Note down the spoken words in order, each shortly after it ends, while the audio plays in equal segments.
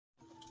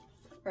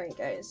Alright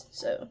guys,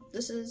 so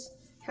this is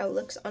how it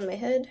looks on my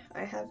head.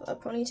 I have a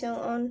ponytail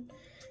on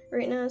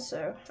right now,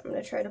 so I'm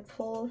going to try to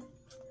pull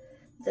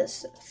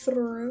this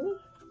through.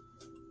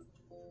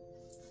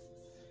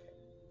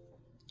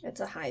 It's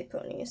a high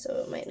pony, so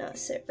it might not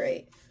sit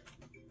right.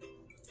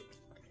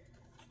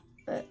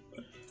 But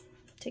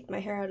take my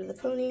hair out of the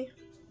pony.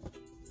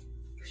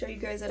 Show you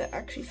guys that it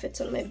actually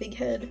fits on my big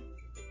head.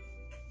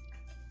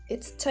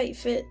 It's tight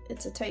fit,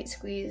 it's a tight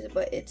squeeze,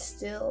 but it's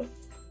still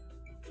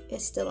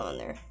on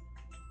there.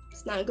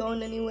 It's not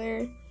going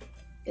anywhere.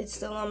 It's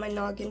still on my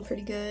noggin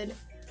pretty good.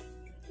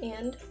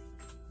 And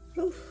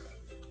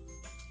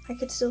I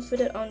could still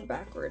fit it on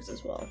backwards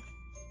as well.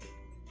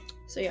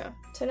 So yeah,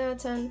 10 out of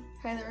 10,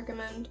 highly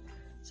recommend.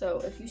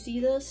 So if you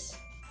see this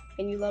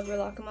and you love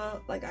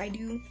Rilakkuma like I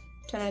do,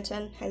 10 out of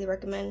 10, highly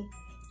recommend.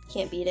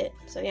 Can't beat it.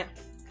 So yeah,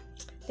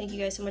 thank you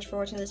guys so much for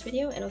watching this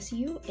video, and I'll see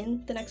you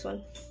in the next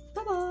one.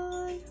 Bye bye!